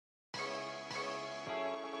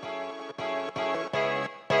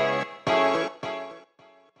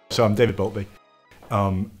So I'm David Boultbee,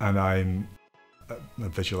 and I'm a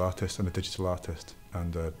visual artist and a digital artist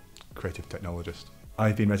and a creative technologist.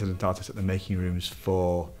 I've been resident artist at the Making Rooms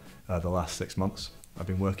for the last 6 months. I've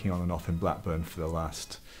been working on and off in Blackburn for the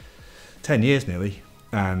last 10 years nearly,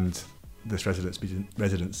 and this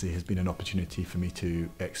residency has been an opportunity for me to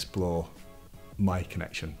explore my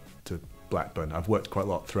connection to Blackburn. I've worked quite a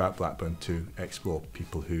lot throughout Blackburn to explore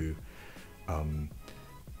people who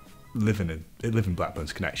live in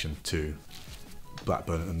Blackburn's connection to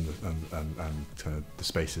Blackburn and kind of the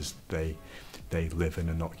spaces they live in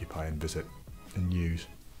and occupy and visit and use.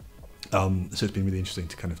 So it's been really interesting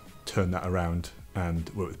to kind of turn that around and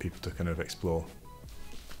work with people to kind of explore,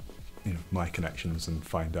 you know, my connections and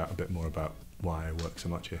find out a bit more about why I work so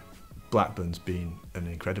much here. Blackburn's been an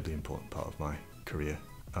incredibly important part of my career,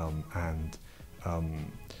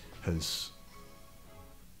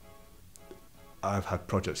 I've had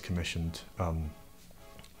projects commissioned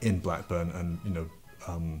in Blackburn, and you know,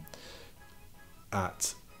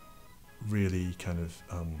 at really kind of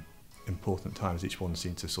important times. Each one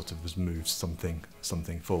seemed to sort of move something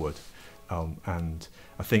forward, and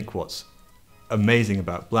I think what's amazing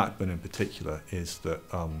about Blackburn in particular is that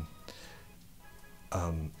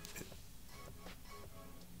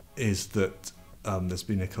there's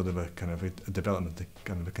been a kind of a development, a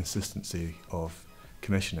kind of a consistency of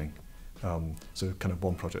commissioning. So kind of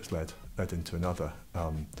one project's led into another,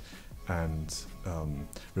 and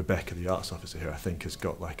Rebecca, the arts officer here, I think has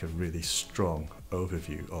got like a really strong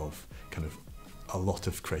overview of kind of a lot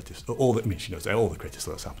of creative, all that, I mean, she knows all the creative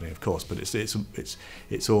stuff that's happening, of course, but it's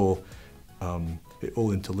all it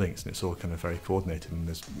all interlinks, and it's all kind of very coordinated, and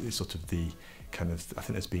it's sort of the kind of,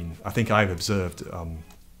 I think I've observed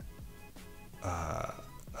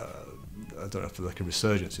I don't know if like a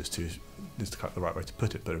resurgence is the right way to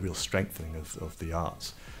put it, but a real strengthening of the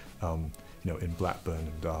arts, you know, in Blackburn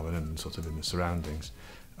and Darwin and sort of in the surroundings,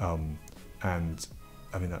 and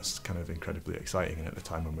I mean that's kind of incredibly exciting. And at the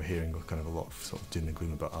time when we're hearing kind of a lot of sort of doom and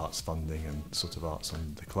gloom about arts funding and sort of arts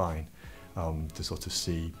on decline, to sort of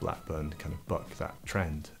see Blackburn kind of buck that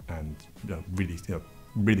trend and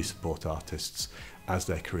really support artists as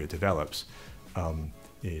their career develops,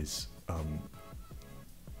 is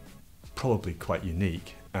probably quite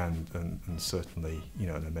unique and certainly, you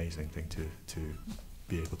know, an amazing thing to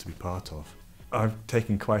be able to be part of. I've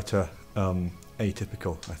taken quite a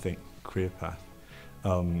atypical, I think, career path.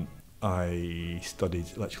 I studied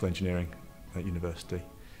electrical engineering at university,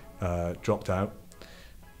 dropped out,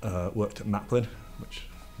 worked at Maplin, which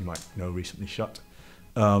you might know recently shut,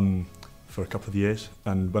 for a couple of years,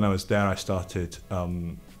 and when I was there I started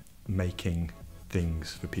making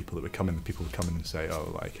things for people that would come in. People would come in and say,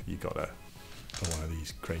 "Oh, like, have you got one of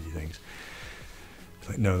these crazy things?" It's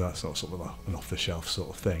like, no, that's not sort of an off-the-shelf sort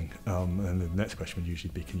of thing. And the next question would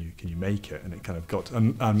usually be, can you make it? And it kind of got,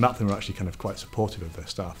 and Maplin were actually kind of quite supportive of their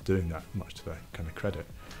staff doing that, much to their kind of credit.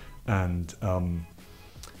 And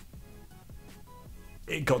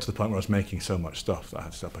it got to the point where I was making so much stuff that I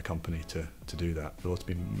had to set up a company to do that. I've also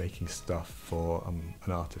been making stuff for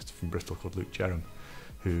an artist from Bristol called Luke Jerram,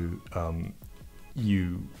 who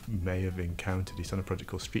you may have encountered. He's done a project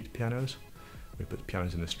called Street Pianos. We put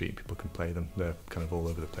pianos in the street, people can play them. They're kind of all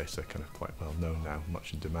over the place. They're kind of quite well known now,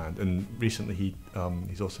 much in demand. And recently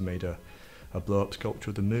he's also made a blow-up sculpture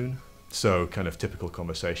of the moon. So kind of typical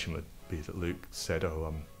conversation would be that Luke said,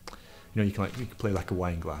 "Oh, you know, you can play like a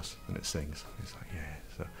wine glass and it sings." He's like, "Yeah."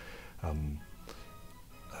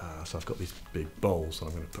 So I've got these big bowls, and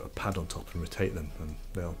I'm going to put a pad on top and rotate them, and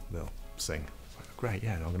they'll sing. Great,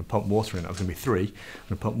 yeah, and I'm going to pump water in. I was going to be 3. I'm going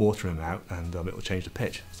to pump water in and out, and it will change the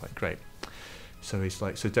pitch. It's like, great. So he's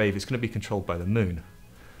like, "So Dave, it's going to be controlled by the moon."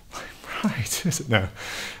 I'm like, right, is it now?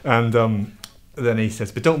 And then he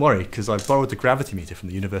says, "But don't worry, because I've borrowed the gravity meter from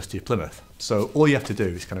the University of Plymouth. So all you have to do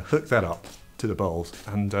is kind of hook that up to the bowls,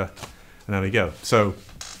 and there we go." So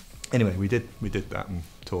anyway, we did that and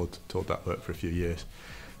toured that work for a few years.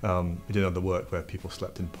 We did other work where people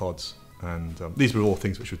slept in pods. And these were all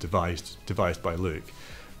things which were devised by Luke,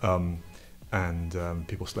 and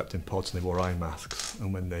people slept in pods and they wore eye masks,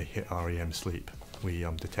 and when they hit REM sleep we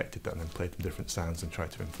detected that and then played them different sounds and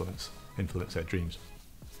tried to influence their dreams.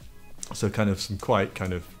 So kind of some quite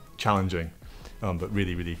kind of challenging but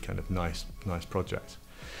really kind of nice projects.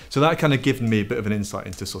 So that kind of given me a bit of an insight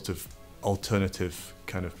into sort of alternative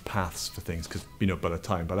kind of paths for things, because, you know, by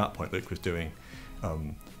that point Luke was doing,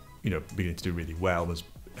 you know, beginning to do really well, was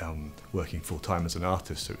working full-time as an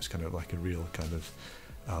artist, so it was kind of like a real kind of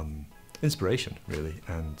inspiration, really,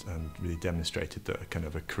 and really demonstrated that a kind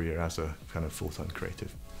of a career as a kind of full-time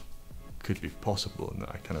creative could be possible, and that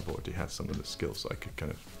I kind of already had some of the skills that I could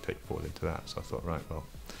kind of take forward into that. So I thought, right, well,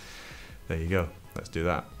 there you go, let's do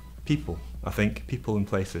that. People, I think, people and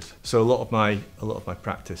places. So a lot of my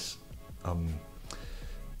practice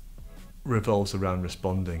revolves around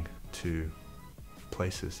responding to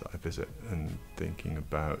places that I visit and thinking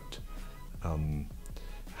about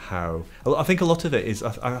how. I think a lot of it is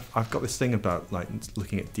I've got this thing about like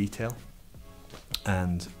looking at detail,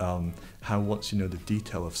 and how once you know the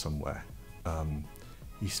detail of somewhere,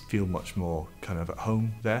 you feel much more kind of at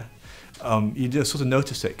home there. You just sort of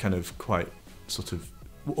notice it kind of quite sort of,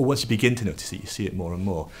 or once you begin to notice it, you see it more and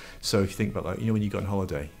more. So if you think about, like, you know, when you go on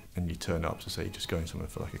holiday and you turn up, so say you're just going somewhere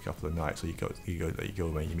for like a couple of nights, or you go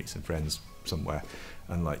away, you meet some friends somewhere,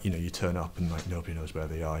 and like, you know, you turn up and like nobody knows where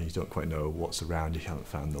they are, you don't quite know what's around, you haven't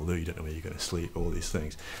found the loo, you don't know where you're going to sleep, all these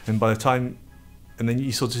things. And by the time, and then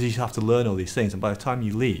you sort of you have to learn all these things, and by the time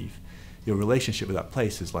you leave, your relationship with that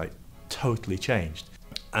place is like totally changed.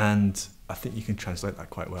 And I think you can translate that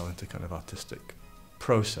quite well into kind of artistic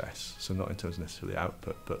process, so not in terms of necessarily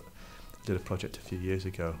output, but I did a project a few years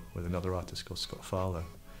ago with another artist called Scott Farlow,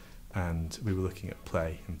 and we were looking at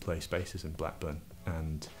play and play spaces in Blackburn,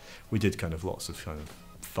 and we did kind of lots of kind of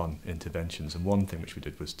fun interventions, and one thing which we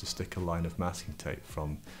did was to stick a line of masking tape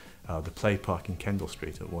from the play park in Kendall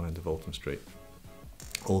Street at one end of Alton Street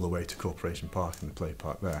all the way to Corporation Park and the play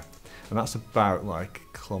park there, and that's about like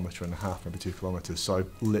a kilometre and a half, maybe 2 kilometres, so I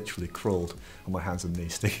literally crawled on my hands and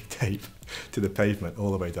knees sticking tape to the pavement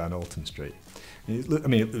all the way down Alton Street. I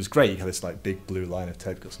mean, it was great. You had this like big blue line of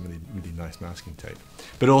tape, got some really nice masking tape.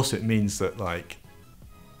 But also it means that like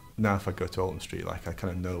now if I go to Alton Street, like I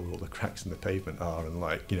kind of know where all the cracks in the pavement are, and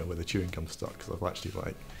like, you know, where the chewing gum stuck, because I've actually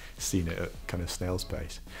like seen it at kind of snail's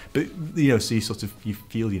pace. But you know, so you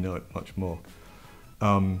feel you know it much more.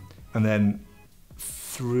 And then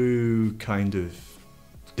through kind of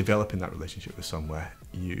developing that relationship with somewhere,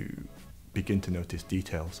 you begin to notice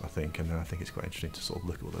details, I think, and then I think it's quite interesting to sort of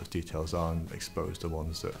look at what those details are and expose the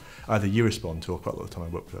ones that either you respond to, or quite a lot of the time I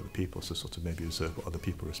work with other people, so sort of maybe observe what other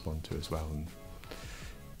people respond to as well, and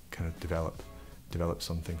kind of develop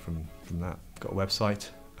something from that. I've got a website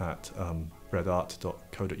at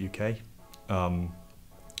redart.co.uk.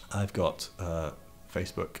 I've got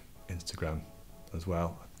Facebook, Instagram as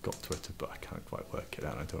well. I've got Twitter, but I can't quite work it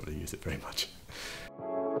out. I don't really use it very much.